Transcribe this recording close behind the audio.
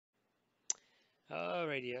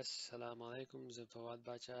Alrighty, assalamu alaikum. زه فواد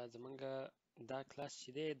باچا زمونږ دا کلاس چې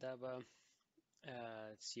دی دا به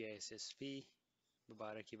CISSP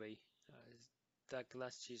مبارکي وي. دا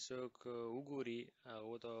کلاس چې څوک وګوري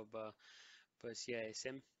هغو ته به په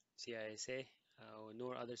CISM CISA او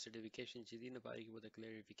نور other certification چې دي نه په هغې کې به د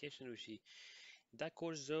clarification وشي. دا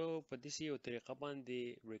کورس زه په داسې یو طریقه باندې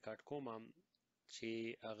ریکارډ کوم چې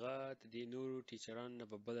هغه د دې نورو ټیچرانو نه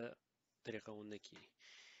په بله طریقه ونه کړي.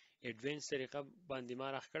 ایډوانس طریقه باندې ما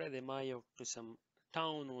راخ کړی دی، ما یو قسم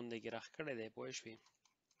ټاون غوندې راخ کړی دی، پوه شوې.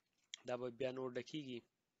 دا به بیا نور ډکېږي،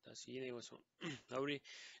 تاسو یې نه وسو اوري.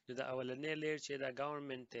 نو د اولنی لیر چې دا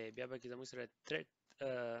ګورنمنټ دی، بیا به کې زموږ سره تھریټ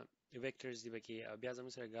ویکټرز دي پکې، او بیا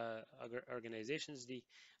زموږ سره ارګنایزیشنز دي،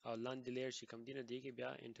 او لاندې لیر چې کوم دي نو دې کې بیا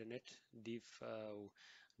انټرنیټ ډیپ او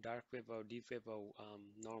ډارک ویب او ډیپ ویب او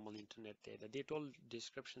نارمل انټرنیټ دی. د دې ټول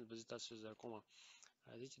ډسکرپشن به زه تاسو در کومه.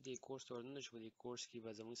 راځئ چې دې کورس ته ورننه شو. په دې کورس کې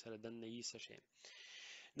به زموږ سره دننه یي څه شی.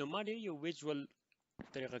 نو ما ډېر یو ویجوال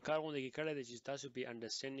طریقه کار غوندې کې کړی دی چې تاسو پې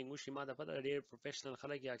انډرسټینډینګ وشي. ما ته پته ده ډېر پروفیشنل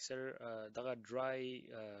خلک یې اکثر دغه ډرای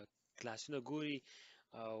کلاسونه ګوري،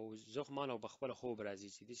 او زه خو ما نه پخپله خوب راځي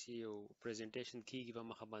چې داسې یو پریزنټیشن کېږي په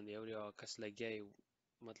مخه باندې اوري او کس لګیا یې،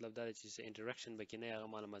 مطلب دا دی چې څه انټراکشن پکې نه وي، هغه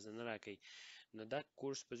ماله مزه نه راکوي. نو دا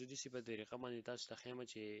کورس په زه داسې په طریقه باندې تاسو ته ښیم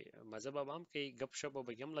چې مزه به هم کوي، ګپ شپ به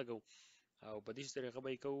پکې هم لګو، او په دې طریقه به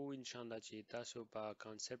یې کوو انشاءالله چې تاسو په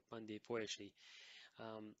کانسپټ باندې پوه شئ.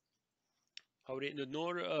 او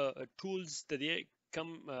نور ټولز د دې کم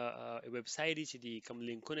ویب سایټ چې دي، کم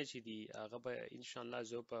لینکونه چې دي، هغه به انشاءالله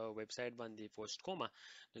زه په ویب سایټ باندې پوسټ کوم.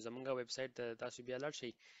 نو زمونږ ویب سایټ ته تاسو بیا لاړ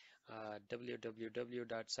شئ،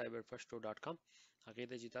 www.cyberpashto.com. هغې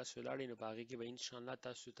ته چې تاسو لاړئ نو په هغې کې به انشاءالله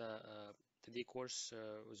تاسو ته د دې کورس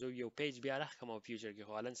زه یو پیج بیا راښکم، او فیوچر کې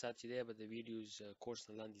خو حالا ساعت چې دی به د ویډیوز کورس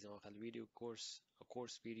نه لاندې زما خیال ویډیو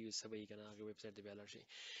کورس ویډیوز څه به وي که نه، هغې ویب سایټ ته بیا لاړ شئ،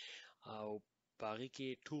 او په هغې کې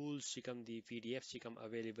ټولز چې کوم دي، PDF چې کوم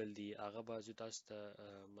اویلیبل دي، هغه به زه تاسو ته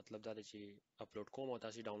مطلب دا دی چې اپلوډ کوم او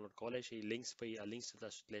تاسو یې ډاونلوډ کولی شئ. لینکس به لینکس ته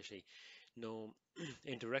تاسو تللی شئ. نو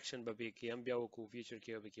انټراکشن به پکې هم بیا وکړو، فیوچر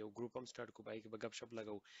کې به پکې یو ګروپ هم سټارټ کړو، په هغې کې به ګپ شپ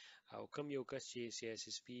لګو، او کم یو کس چې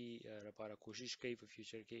CISSP لپاره کوشش کوي په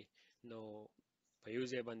فیوچر کې، نو په یو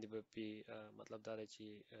ځای باندې به پې مطلب دا دی چې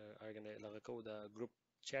دغه کوو، د ګروپ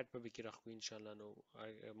چیټ به پکې راښکو انشاءالله. نو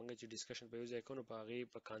موږ چې ډسکشن په یو ځای کوو نو په هغې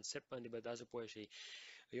په کانسپټ باندې به تاسو پوه شئ.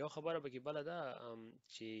 یو خبره پکې بله ده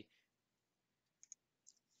چې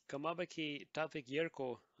که ما پکې ټاپک هیر کو،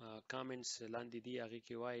 کامنټس لاندې دي هغې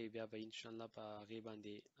کې وایي، بیا به انشاءالله په هغې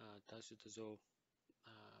باندې تاسو ته زه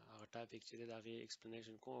هغه ټاپک چې دی د هغې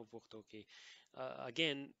ایکسپلینیشن کوم په پښتو کې.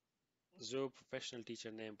 اګین زه پروفیشنل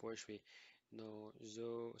ټیچر نه یم، پوه شوې. نو زه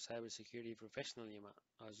سایبر سیکیورټي پروفیشنل یم،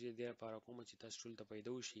 او زه یې دې لپاره کوم چې تاسو ټول ته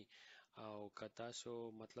پیدا وشي. او که تاسو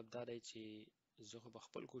مطلب دا دی چې زه خو په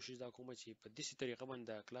خپل کوشش دا کوم چې په داسې طریقه باندې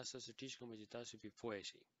دا کلاس تاسو ټیچ کوم چې تاسو پې پوه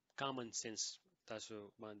شئ، کامن سنس تاسو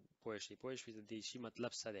باندې پوه شئ، د دې شي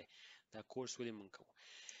مطلب څه دی، دا کورس ولې مونږ کوو.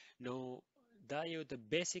 نو دا یو د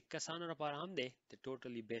بیسیک کسانو لپاره هم دی، د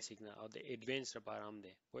ټوټلی بیسیک نه، او د ایډوانس لپاره هم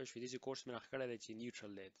دی، پوه شوې. داسې کورس مې راښکلی دی چې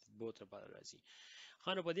نیوټرل دی، بوت لپاره راځي.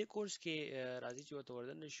 ښه، نو په دې کورس کې راځي چې ورته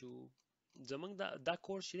وردننه شو. زمونږ دا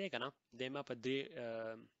کورس چې دی که نه، دی ما په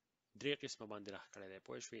درې قسمه باندې راښکلی دی،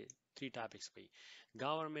 پوه شوې. 3 ټاپکس به وي.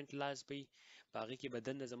 ګورنمنټ لاز به وي، په هغې کې به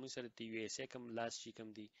دننه زموږ سره د USA کوم لاز چې کوم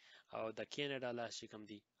دي، او د کینیډا لاز چې کوم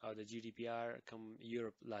دي، او د GDPR کوم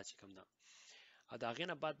یورپ لاز چې کوم ده. او د هغې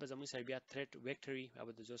نه بعد به زموږ سره بیا تھریټ ویکټر وي، او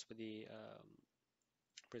د زه اوس په دې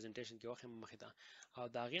پریزنټیشن کې واخلم مخې ته. او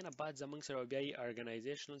د هغې نه بعد زموږ سره بیا یي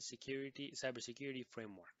ارګنایزیشنل سیکیورټي سایبر سیکیورټي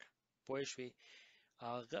فریم ورک، پوه شوې.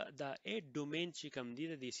 هغه دا 8 ډومین چې کوم دي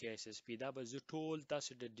د CISSP، دا به زه ټول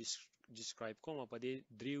تاسو ته ډسکرایب کوم په دې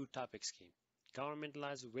 3 ټاپکس کې: government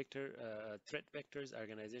laws, threat vectors,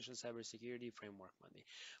 organization cyber security framework باندې.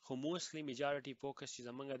 خو موستلی میجارټي فوکس چې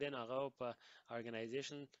زمونږ دی هغه په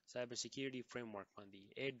organization cyber security framework باندې.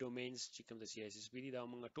 8 ډومینز چې کوم د CISSP دي دا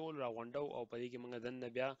موږ ټول راغونډو، او په دې کې موږ دننه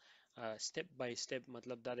بیا سټپ بای سټپ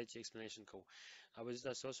مطلب دا دی چې ایکسپلینیشن کوو، او زه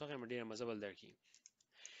تاسو څخه ډېره مزه بل درکړي.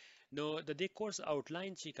 نو د دې کورس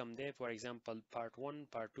آوټلاین چې کوم دی، فار ایگزامپل پارت 1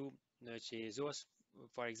 پارت 2، چې زه اوس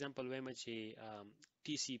فار ایگزامپل وایم چې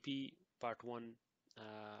TCP پارت 1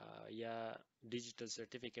 یا ډیجیټل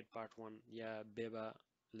سرټیفیکیټ پارت 1 یا بیبا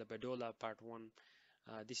لبډولا پارت 1،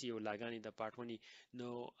 داسې یو لاګانې د پارت 1. نو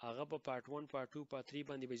هغه په پارت 1 پارت 2 پارت 3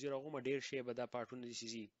 باندې به زه راغوم، ډېر شی به دا پارټونه داسې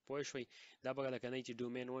ځي، پوه شوئ. دا به لکه نه چې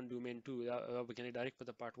ډومین 1 ډومین 2 دا به کنه ډایرکټ په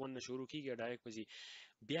د پارت 1 نه شروع کېږي، ډایرکټ به ځي.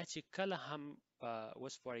 بیا چې کله هم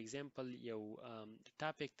اوس فار ایگزامپل یو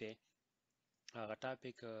ټاپک دی، هغه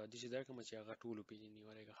ټاپک داسې درکړم چې هغه ټول وپېژني.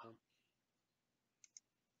 ورېږه ښه،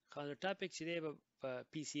 خو ټاپک چې دی په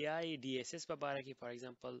پی سی آی ډي اس اس په باره کې فار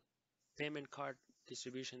ایگزامپل پیمنٹ کارت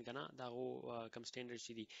ډیسټریبیوشن کنه دا غو کم سټانډرډ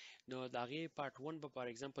چې دي نو دا غي پارت 1 په فار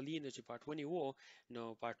ایگزامپل یې نو چې پارت 1 وو نو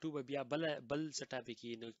پارت 2 به بیا بل څه ټاپک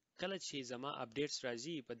یې نو کله چې زما اپډیټس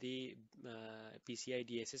راځي په دې پی سی آی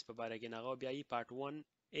ډي اس اس په باره کې ناغه بیا یې پارت 1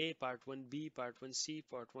 A پارت 1 B پارت 1 C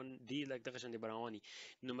پارت 1 D لکه دغه شان دي برواني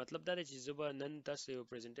نو مطلب دا دی چې زه به نن تاسو یو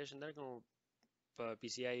پریزنټیشن درکوم په پی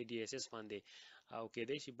سی آی ډي اس اس باندې او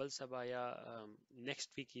کېدای شي بل سبا یا نیکسټ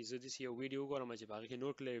ویک زه د یو ویډیو وګورم چې باغې کې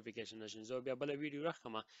نور کلیریفیکیشن نشي زه بیا بل ویډیو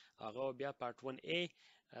راخم هغه بیا پارت 1A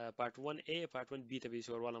پارت 1A پارت 1B ته به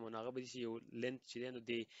سوال ولوم هغه به یو لینث چې نو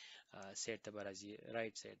دی سیټ ته برازي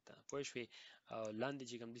رائټ سیټ ته پوه شئ او لاندې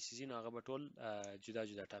چې کوم د سیزن هغه به ټول جدا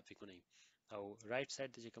جدا ټاپکونه او رائټ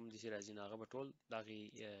سایډ ته چې کوم د راځي هغه به ټول دغه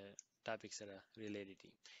ټاپک سره ریلیټډ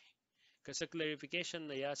دي که څه کلیریفیکیشن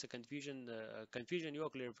یا څه کنفیوژن یو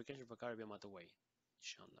کلیریفیکیشن په کار بیا ماته وایي ان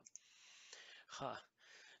شاء الله ها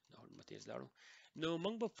نو متیز لاړو نو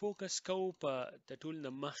موږ به فوکس کوو په د ټول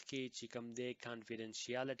نه مخکې چې کوم دی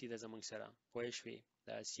کانفیډنشیالټي د زموږ سره پوه شوې د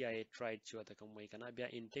سی آی ټرایډ چې ورته کوم وایي کنه بیا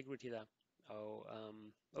انټیګریټي ده او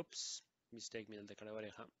اوپس میسټیک مې دلته کړی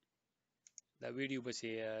وری ښه دا ویډیو به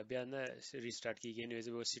بیا نه ریسټارټ کیږي نو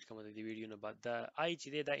زه به سیټ کوم د ویډیو نه بعد دا آی چې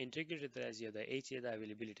دا انټیګریټي راځي دا ای چې دا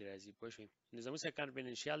اویلیبিলিټي راځي پوه شئ نو زموږ سره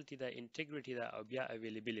کانفیډنشیالټي دا انټیګریټي دا او بیا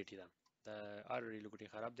اویلیبিলিټي دا دا already لګوټي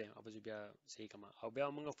خراب دي او بیا صحیح کما او بیا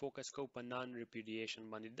موږ فوکس کوو په نان ریپیډیشن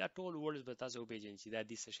باندې دا ټول ورډز به تاسو پیژنئ چې دا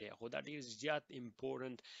د څه شي خو دا ډیر زیات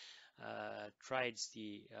امپورټنت trades دي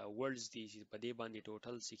words دي چې په دې باندې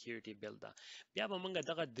ټوټل سکیورټي بل دا بیا به موږ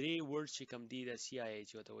دغه درې words چې کوم دي د سی آی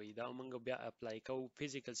چې وته وي دا موږ بیا اپلای کوو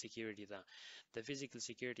فزیکل سکیورټي دا د فزیکل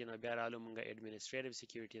سکیورټي نه بیا رالو موږ اډمنستریټیو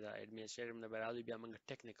سکیورټي دا اډمنستریټیو نه بیا رالو بیا موږ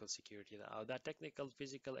ټیکنیکل سکیورټي دا او دا ټیکنیکل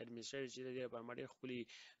فزیکل اډمنستریټیو چې د په ماډل خپل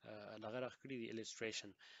لغه راخړي دي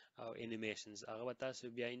الستریشن او انیمیشنز هغه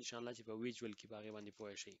تاسو بیا ان شاء الله چې په ویجوال کې باغې باندې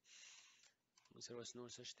پوه شئ سره وس نور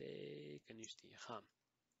څه شته کنيشتي ها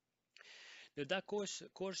نو دا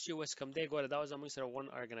کورس چې وس کم دی ګوره دا زموږ سره ون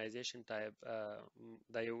ارګنایزیشن ټایپ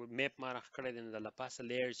دا یو میپ ما راخ کړی دی د لپاسه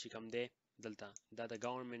لیر چې کم دی دلته دا د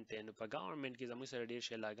گورنمنت دی نو په گورنمنت کې زموږ سره ډیر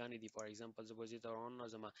شی لاګانې دي فار ایگزامپل سپوز ته ورونه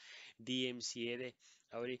زما ډي ایم سی ای دی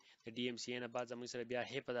او د ډي ایم سی ای نه بعد زموږ سره بیا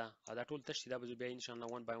هپ ده دا ټول تشې دا به بیا ان شاء الله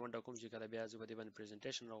 1 by 1 کوم چې کله بیا زه به دې باندې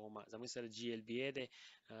پریزنټیشن راغوم زموږ سره جی ال بی ای دی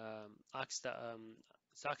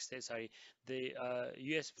ساکس ته ساري د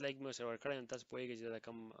یو اس فلیګ مو سره ورکړی تاسو پوهیږئ چې دا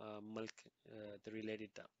کوم ملک ته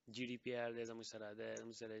ریلیټډ ده جی ډي پی آر د زموږ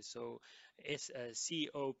سره سو اس سی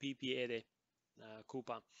او پی پی ای دی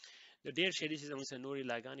کوپا د ډیر شې دي چې زموږ سره نورې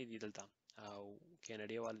لاګانې دي دلته او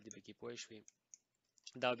کینیډا والے دې پکې پوه شوي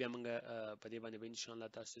دا بیا موږ په دې باندې ان شاء الله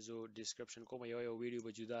تاسو زو ډسکرپشن کوم یو ویډیو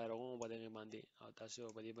به جدا راغوم په دې باندې او تاسو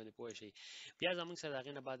په دې باندې پوه شئ بیا زموږ سره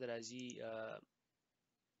هغه نه بعد راځي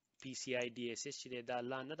PCI DSS چې دا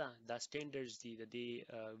لا نه ده دا سټانډرډز دي د دې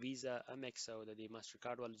ویزا ام ایکس او د دې ماستر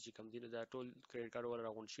کارت ول چې کوم دي دا ټول کریډټ کارت ول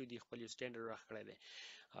راغون شو دي خپل سټانډرډ راخړی دی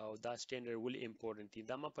او دا سټانډرډ ول امپورټنت دي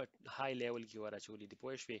دا ما په های لیول کې ورچولې دي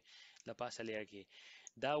پوه شوې لپاسه لیر کې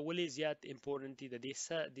دا ولې زیات امپورټنت دي د دې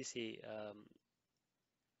څه د سي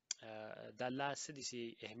دا لا څه د سي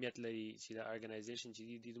اهمیت لري چې دا ارګنایزیشن چې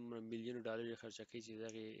دي د میلیونو ډالر خرچ کوي چې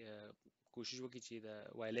دغه کوشش وکړي چې د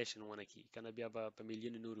وایلیشن ونه کړي کنه بیا په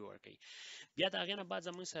میلیون نور ورکړي بیا دا غینه بعد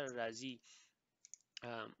زموږ سره راځي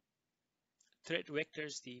threat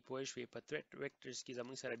vectors دي پوه شوې په threat vectors کې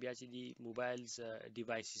زموږ سره بیا چې دي موبایلز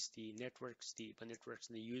ډیوایسز دي نتورکس دي په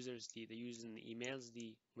نتورکس نه یوزرز دي د یوزر ایمیلز دي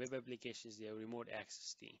ویب اپلیکیشنز دي او ریموټ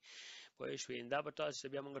اکسس دي پوه شوې دا به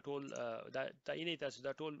تاسو بیا موږ ټول دا یې تاسو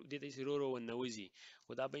دا ټول د دې زیرو ونوځي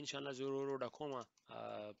خو دا به ان شاء الله زیرو دا کومه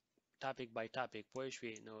topic by topic پوه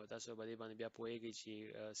شوې نو تاسو به دې باندې بیا پوهیږئ چې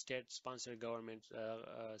state sponsor government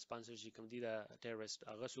sponsor چې کوم دي د terrorist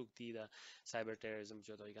هغه څوک دي د cyber terrorism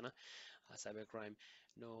چې دوی کنه cyber crime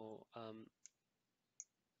نو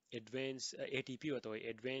advance ATP وته وي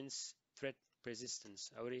advance threat persistence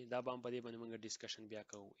او دا به په دې باندې موږ ډسکشن بیا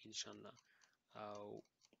کوو ان شاء الله او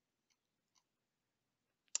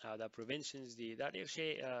دا preventions دي دا ډیر شي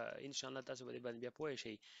ان شاء الله تاسو به دې باندې بیا پوه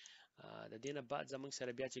شئ د دې نه بعد زموږ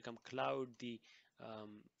سره بیا چې کوم کلاود دي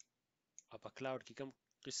او په کلاود کې کوم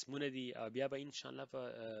قسمونه دي او بیا به ان شاء الله په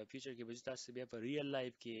فیوچر کې به تاسو بیا په ریل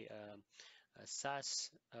لایف کې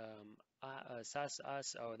ساس اس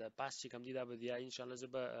او د پاس چې کوم دي دا به بیا ان شاء الله زه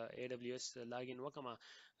به ای دبليو اس لاګین وکم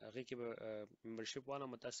هغه کې به ممبرشپ والا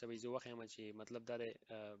متاسو به زه وخم چې مطلب دا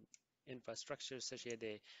انفراستراکچر څه شي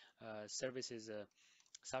دی سرویسز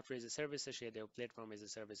software as a service شي دی او پلیټفارم as a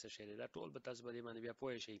service شي دی دا ټول به تاسو به باندې بیا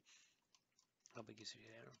پوه شئ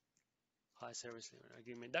ها سرویس لیول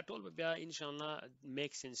اګریمنت دا ټول بیا ان شاء الله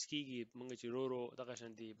میک سنس کیږي موږ چې رو دغه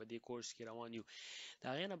شان دی په دې کورس کې روان یو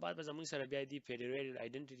دا غینه بعد به زموږ سره بیا دی فیډریټډ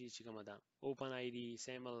آیډنټیټی چې کومه ده اوپن آی ډي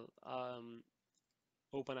سیمل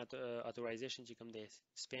اوپن اتورایزیشن چې کوم دی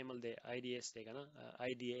سپیمل دی آی ډي اس دی کنه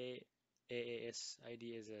آی ډي AAS ID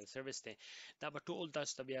as a service ته دا په ټول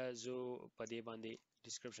تاسو ته بیا زه په دې باندې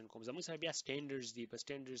ډسکرپشن کوم زموږ سره بیا سټینډرډز دي په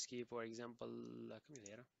سټینډرډز کې فور ایگزامپل کوم دی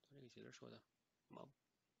یاره څنګه چې شو دا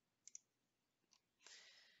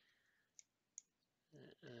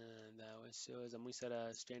دا اوس زموږ سره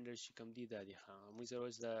سټینډرډ چې کوم دي دا دي ها موږ سره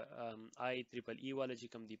اوس د آی ټریپل ای والا چې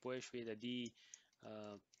کوم دی پوه شوې د دې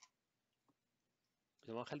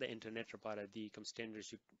زموږ خل د انټرنیټ لپاره دی کوم سټینډرډ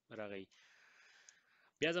چې راغی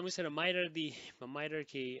بیا زموږ سره مایرر دی په مایرر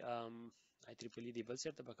کې آی ټریپل ای دی بل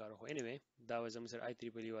سره ته پکاره خو انیوی دا زموږ سره آی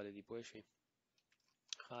ټریپل ای والا دی پوه شوې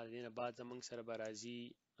ها دې نه بعد زموږ سره به راځي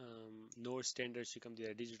نور سټینډرډ چې کوم دی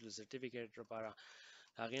د ډیجیټل سرټیفیکیټ لپاره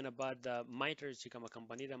هغه نه بعد د مایټر چې کومه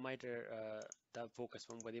کمپنی د مایټر دا فوکس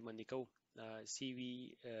په دې باندې کو سی وی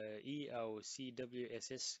ای او سی دبليو اس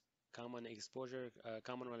اس common exposure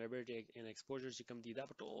common vulnerability and exposure چې کوم دي دا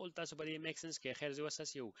په ټول تاسو په دې میک سنس کې خیر زه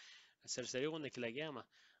وساس یو سرسری غونډه کې لګیام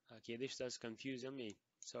کې دې تاسو کنفیوز یم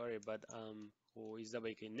sorry but او از دا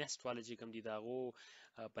به کې نست والا چې کوم دي دا غو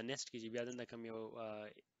په نست کې چې بیا د کوم یو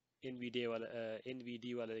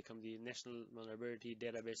NVD والا کوم دی نېشنل vulnerability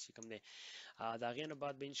database چې کوم دی دا غینه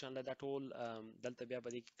بعد به ان شاء الله دا ټول دلته بیا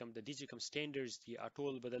به کوم د ډیجی کوم سټینډرډز دي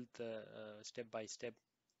ټول بدلته سټپ بای سټپ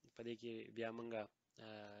په دې کې بیا مونږه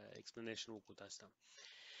ایکسپلینیشن وکړو تاسو ته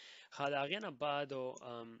خا دا غینه بعد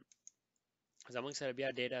زمونږ سره بیا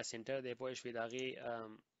ډیټا سنټر دی پوه شوې دا غي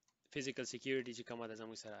فزیکل سکیورټي چې کومه ده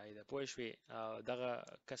زموږ سره ایده پوه شوې دغه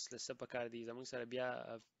کس له څه پکار دي زموږ سره بیا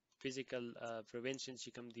فزیکل پریونشن چې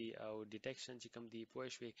کوم دي او ډیټیکشن چې کوم دي پوه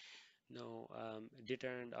شوې نو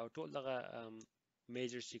ډیټرنټ او ټول دغه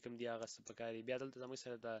میجرز چې کوم دي هغه څه پکار دي بیا دلته زموږ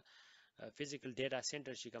سره د فزیکل ډیټا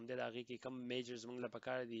سنټر چې کوم دی د هغې کې کم میجرز موږ له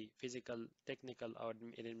پکار دي فزیکل ټیکنیکل او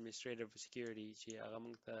اډمنسټریټیو سکیورټي چې هغه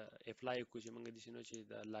موږ ته اپلای کړو چې موږ د شنو چې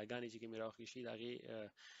د لاګانې چې کومې راوخې شي د هغې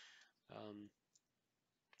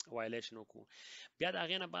وایلیشن وکړو بیا د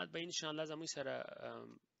هغې نه بعد به ان شاء الله زموږ سره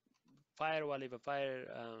فایر والی په فایر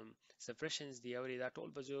سپریشنز دی او دا ټول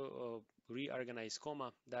به زه ری ارګنایز کوم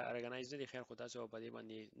دا ارګنایز نه دي خیر خو تاسو په دې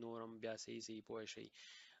باندې نورم بیا صحیح پوه شئ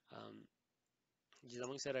چې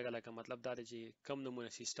زموږ سره لکه مطلب دا دی چې کم نمونه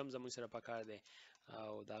سیستم زموږ سره پکار دی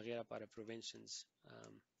او د هغې لپاره پریونشنز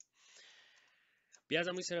بیا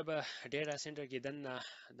زموږ سره به ډیټا سنټر کې دننه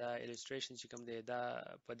دا الستریشن چې کوم دی دا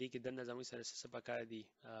په دې کې دننه زموږ سره څه پکار دي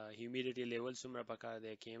هیومیډیټي لیول څومره پکار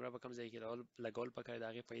دی کیمرا په کوم ځای کې لګول پکار دی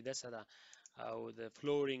هغې فایده څه ده او د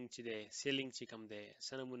فلورینګ چې دی سیلینګ چې کوم دی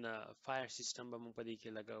څه نمونه فایر سیستم به موږ په دې کې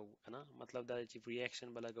لګو که نه مطلب دا دی چې ریاکشن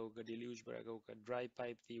به لګو که ډیلیوج به لګو که ډرای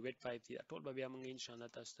پایپ دی ویټ پایپ دی ټول به بیا موږ انشاءالله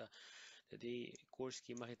تاسو ته د دې کورس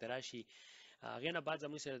کې مخې ته راشي هغې نه بعد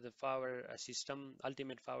زموږ سره د فاور سیستم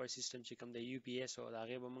الټیمیټ فاور سیستم چې کوم د یو پی ایس او د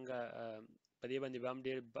هغې به موږ په دې باندې به هم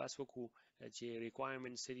ډېر بحث وکړو چې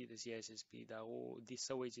ریکوایرمنټ څه دي د سی ایس ایس پي د هغو دې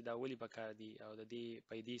څه وایي چې دا ولې پکار دي او د دې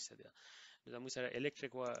پیدې څه ده زموږ سره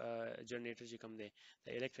الکتریک جنریټر چې کوم دی د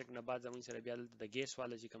الکتریک نه بعد زموږ سره بیا دلته د ګیس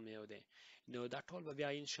والا چې کوم یو دی نو دا ټول به بیا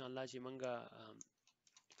انشاءالله چې موږ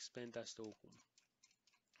ایکسپلین تاسو ته وکړو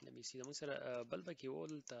زموږ سره بل پکې و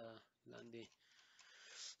دلته لاندې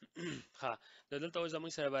ها دلته اوس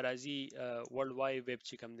زموږ سره به راځي ورلډ واید ویب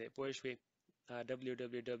چې کوم دی پوه شوې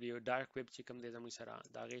www ډارک ویب چې کوم دی زموږ سره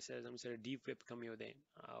د هغې سره زموږ سره ډیپ ویب کوم یو دی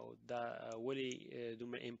او دا ولې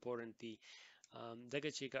دومره امپورټنټ دي ځکه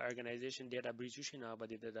چې که ارګنایزیشن ډیټا بریچ وشي نو به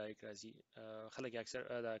د ډایرکټ راځي خلک اکثر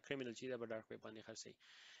د کریمینل چې دا به ډارک ویب باندې خرڅوي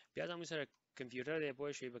بیا زموږ سره کمپیوټر دی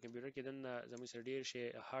پوه شوې په کمپیوټر کې دننه زموږ سره ډېر شی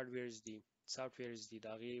هارډویرز دي سافټویرز دي د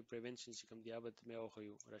هغې پریونشن چې کوم دی هغه به مې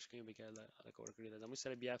وښیو راشکوي به کې هغه کور کړي ده زموږ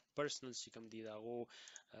سره بیا پرسنل چې کوم دي د هغو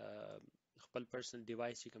خپل پرسنل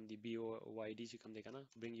ډیوایس چې کوم دی بي او واي ډي چې کوم دی که نه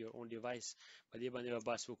برینګ یور اون ډیوایس په دې باندې به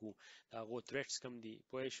بحث وکړو د هغو تھریټس کوم دي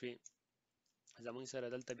پوه شوې زموږ سره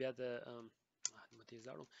دلته بیا د تیز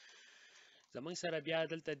لاړو زموږ سره بیا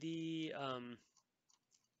دلته دی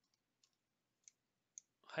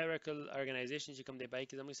hierarchical organization چې کوم دی پای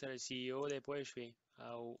کې زموږ سره سی ای او دی پوه شوې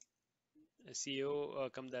او سی او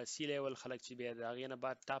کوم د سی لیول خلک چې بیا د هغې نه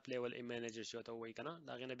بعد ټاپ لیول منیجر چې ورته ووایي که نه د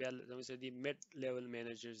هغې نه بیا زموږ سره دي میډ لیول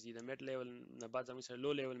منیجرز دي د میډ لیول نه بعد زموږ سره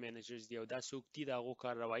لو لیول منیجرز دي او دا څوک دي د هغو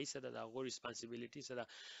کارروایي څه ده د هغو ریسپانسیبلیټي څه ده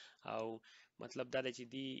او مطلب دا دی چې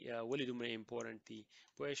دی ولې دومره امپورټنټ دي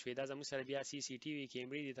پوه شوې دا زموږ سره بیا سی سی ټي وي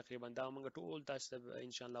کیمرې دي تقریبا دا موږ ټول تاسو ته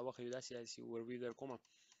انشاءالله وښیو داسې اورویو در کومه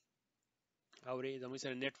اورې زموږ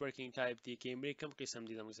سره نتورکینګ ټایپ دی، کیمرې کوم قسم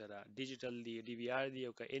دي زموږ سره، ډیجیټل دی، ډي وی آر دی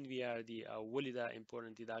او که ان وی آر دی، او ولې دا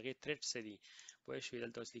امپورټنت دي، د هغې تھریټ څه دي پوه شوې.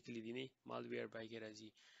 دلته اوس لیکلي دي نه مالویر پای کې راځي،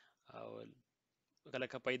 او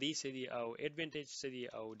لکه پیدې څه دي او ایڈوانټیج څه دي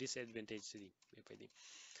او ډیس ایڈوانټیج څه دي پیدې.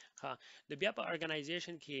 ها د بیا په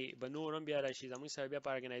ارګنایزیشن کې به نور هم بیا راشي زموږ سره، بیا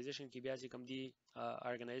په ارګنایزیشن کې بیا چې کوم دي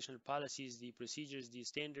ارګنایزیشنل پالیسیز دي، پروسیجرز دي،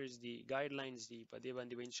 سټینډرډز دي، ګایډ لاینز دي، په دې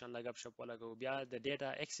باندې به ان شاء الله غب شپ ولګو. بیا د ډیټا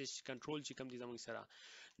اکسس کنټرول چې کوم دي زموږ سره،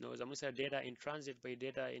 نو زموږ سره ډیټا ان ترانزیت په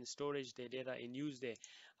ډیټا ان سټوریج دی، ډیټا ان یوز دی،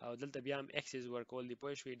 او دلته بیا هم اکسس ورکول دی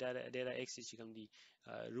پوه شوې. ډیټا اکسس چې کوم دي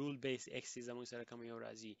رول بیس اکسس زموږ سره کوم یو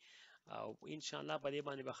راځي، او ان شاء الله په دې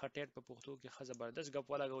باندې به خټیټ په پښتو کې ښه زبردست غپ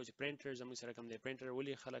ولګو چې پرنټر زموږ سره کوم دی، پرنټر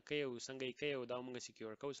ولې خلک کوي او څنګه یې کوي او دا موږ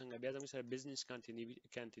سکیور کوو څنګه. بیا زموږ سره بزنس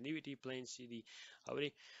کنټینیویټي پلانز چې دي اوري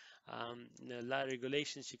لا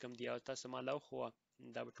ریګولیشنز چې کوم دي او تاسو ما لو خو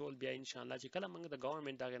دا به ټول بیا ان شاء الله چې کله موږ د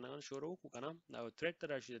ګورنمنت دا غنغن شروع وکړو کنه او تھریټ تر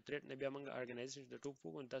راشي، د تھریټ نه بیا موږ ارګنایزیشن د ټوپ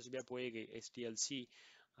وګون تاسو بیا پوهیږئ اس ټي ال سی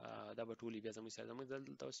دا به ټولې بیا زموږ سره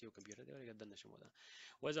دلته اوس یو کمپیوټر دی ورګه دنه شمو ده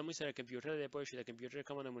و زموږ سره کمپیوټر دی پوه شئ. د کمپیوټر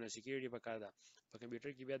کومه نمونه سکیورټي پکار ده په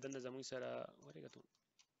کمپیوټر کې بیا دنه زموږ سره ورګه ته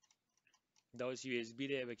دا اوس یو اس بي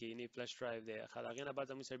دی بکې نه فلش ډرایو دی خلاغې نه بعد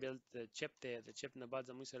زموږ سره بیا چپ دی، د چپ نه بعد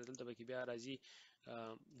زموږ سره دلته بکې بیا راځي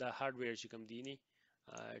د هارډویر چې کوم دی نه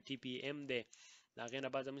ټي پی ام دی، دا غینه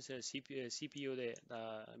بعد زموږ سره سی پی یو دی، دا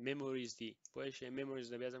میموریز دی پوه شئ. میموریز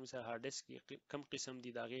د بیا زموږ سره هارد ډیسک کم قسم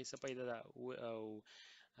دي، دا غي څه پیدا ده او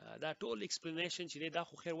دا ټول ایکسپلینیشن چې دی دا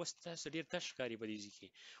خو خیر وست تاسو ډیر تش کاری په دې ځکه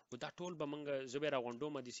او دا ټول به منګه زبر غونډو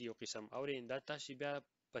مدي یو قسم او دا تاسو بیا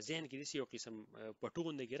په ذهن کې دي یو قسم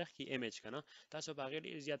پټون د ګرخ کې ایمیج کنه تاسو په غیر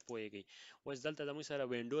ډیر زیات پوهیږئ. وس دلته زموږ سره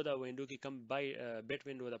وینډو دا وینډو کې کم بای بیت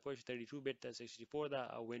وینډو دا پوه 32 بیت 64 دا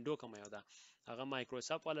او وینډو کوم یو دا هغه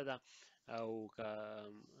مایکروسافټ ولا دا او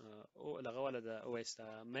او لغه ولا دا او اس تا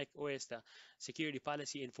میک او اس تا سکیورټي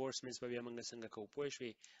پالیسی انفورسمنټس په بیا موږ څنګه کوو پوه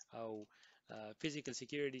شئ. او فزیکل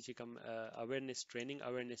سکیورټي چې کوم اویرنس ټریننګ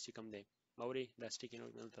اویرنس چې کوم دی موري دا سټیکی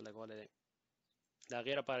نوټ ملته لګول دی دا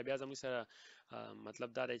غیره پر بیا زموږ سره مطلب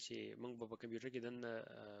دا دی چې موږ په کمپیوټر کې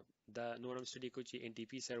دا نورم سټډي کو چې ان ټي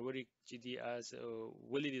پی سرور چې دی از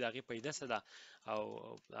ولې دی دغه پیدا سره او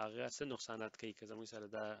هغه څه نقصانات کوي که زموږ سره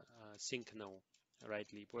دا سینک نه و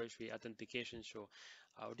رائټلی پوه شئ اتنټیکیشن شو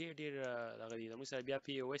او ډیر دغه دی زموږ سره بیا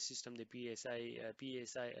پی او اس سیستم دی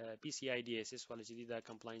پی سی آی ډي اس اس ول چې دی دا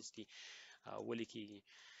کمپلاینس دی ولې کیږي.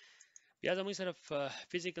 بیا زموږ سره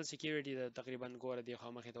فزیکل سکیورټي د تقریبا ګوره دی خو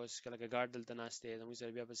مخې ته اوس کله ګارد دلته ناشته زموږ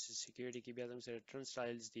سره بیا په سکیورټي کې بیا زموږ سره ټرن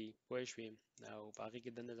سټایلز دی پوه شئ او په هغه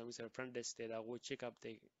کې دنه زموږ سره فرنٹ ډیسک دی دا غو چیک اپ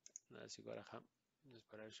دی سی ګوره ښه نس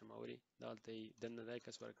پر شموري دالته دنه دای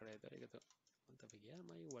کس ور کړی دی ته ته بیا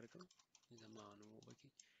ما یو ورکړم زمانو وکي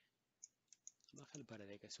ما خل پر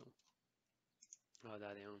دی کسو او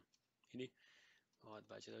دا دی یعنی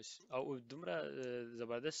او دومره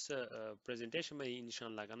زبردست پریزنټیشن مې ان شاء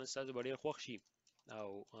الله کنه تاسو ډېر خوښ شي او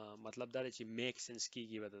مطلب دا چې میک سنس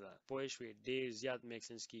کیږي ودا پوه شئ ډېر زیات میک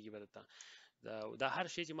سنس کیږي ودا دا هر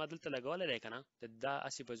شی چې ما دلته لګول لري کنه دا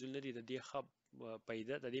اسی په ځل لري د دې خب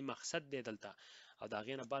پیدا د دې مقصد دی دلته او دا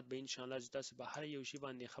غینه بعد به ان شاء الله تاسو به هر یو شی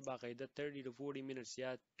باندې خبا قاعده 30 to 40 minutes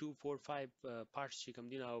یا 245 parts چې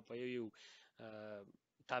کوم دین او په یو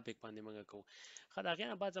ټاپک باندې موږ کوو. خدای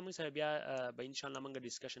غیانه بعد زموږ سره بیا به ان شاء الله موږ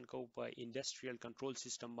ډیسکشن کوو په انډستریال کنټرول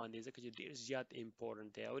سیستم باندې ځکه چې ډیر زیات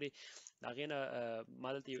امپورټنت دی او دا غیانه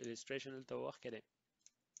مالته الستریشن ته وخت کړي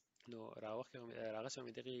نو راغه سم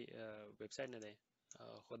دغه ویب سټ نه دی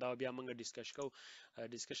خدا بیا موږ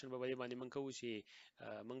ډیسکشن په باندې موږ کوو چې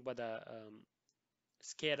موږ به دا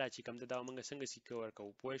سکیرا چې کوم دا موږ څنګه سکیور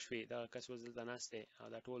کوو پوه شئ دا کس وزل د ناس دی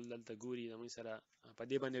دا ټول دلته ګوري زموږ سره په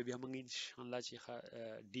دې باندې بیا موږ ان شاء الله چې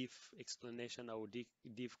ډیپ ایکسپلینیشن او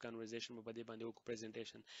ډیپ کنورزیشن په دې باندې وکړو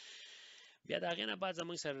پریزنټیشن. بیا دا غینه بعد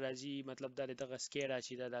زموږ سره راځي مطلب دا دغه سکیرا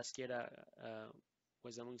چې دا سکیرا و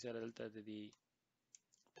زموږ سره دلته د دې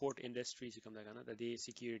پورت انډستری چې کوم دا کنه د دې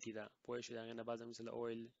سکیورټي دا پوه شئ دا غینه بعد زموږ سره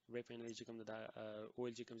اویل ریفاینری چې کوم دا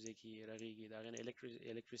اویل چې کوم ځکه راغیږي دا غینه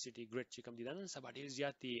الکتریسيټي ګریډ چې کوم دي دا نن سبا ډیر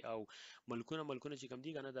زیات دي او ملکونه چې کوم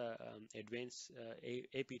دي کنه دا اډوانس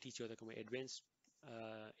ای پی ټي چې دا کوم اډوانس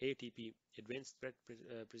ای ټي پی اډوانس تھریټ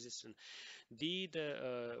پرزیسټنت دی د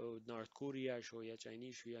نارث کوریا شو یا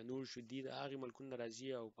چاینیز شو یا نور شو دي د هغه ملکونو راځي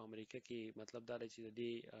او په امریکا کې مطلب دا چې د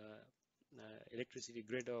دې electricity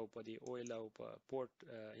grid او په دی اویل او په پورت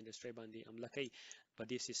انډستری باندې عمله کوي په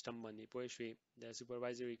دې سیستم باندې پوه شئ د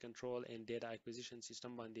سپروایزري کنټرول اینڈ ډیټا اکوزیشن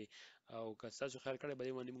سیستم باندې او که تاسو خیال کړئ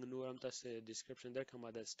به باندې موږ نور هم تاسو ډسکرپشن درکوم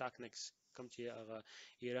د سټاک نیکس کوم چې هغه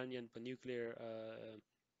ایرانین په نیوکلیر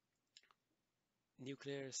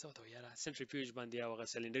نیوکلیر څه ته وایي یاره سنټریفیوژ باندې او هغه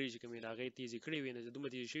سلنډرې چې کومې هغې تیزې کړې وي نو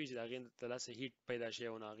دومره تیزې شوي چې د هغې د لاسه هیټ پیدا شوی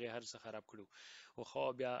او نو هغې هر څه خراب کړو او خو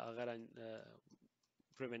بیا هغه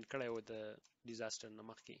پریوینټ کړی و د ډیزاستر نه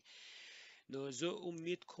مخکې نو زه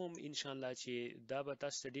امید کوم ان شاء الله چې دا به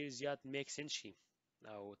تاسو ته ډیر زیات میک سنس شي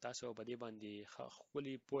او تاسو په دې باندې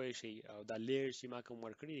خپلې پوه شئ او دا لیر چې ما کوم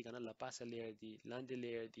ورکړي دي کنه له پاسه لیر دي لاندې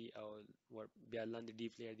لیر دي او بیا لاندې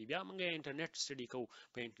ډیپ لیر دي بیا موږ انټرنیټ سټډي کوو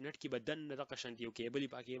په انټرنیټ کې به دننه دغه شانتي یو کیبل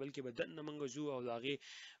په کیبل کې به دننه موږ ځو او د هغې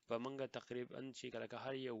به موږ تقریبا چې کله که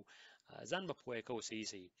هر یو ځان به پوه کوو صحیح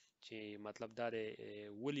صحیح چې مطلب دا دی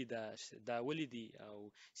ولې دا ولې دي او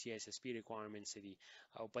سی اس اس پی ریکوایرمنټس دي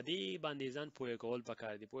او په دې باندې ځان پوه کول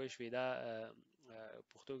پکار دي پوه شوې دا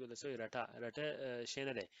پښتو کې د څه رټه شی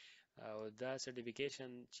نه دی او دا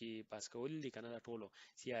سرټیفیکیشن چې پاس کول دي کنه دا ټولو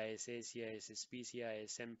سی آی اس ای سی آی اس اس پی سی آی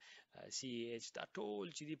اس ام سی ایچ دا ټول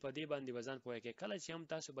چې دی په دې باندې وزن پوهه کې کله چې هم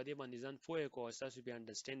تاسو په دې باندې ځان پوهه کو او تاسو بیا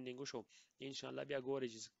انډرستانډینګ وشو ان شاء الله بیا ګورئ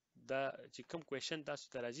چې دا چې کوم کوېشن تاسو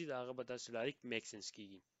ته راځي دا هغه به تاسو ډایرکټ میک سنس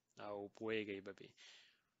کیږي او پوهیږئ به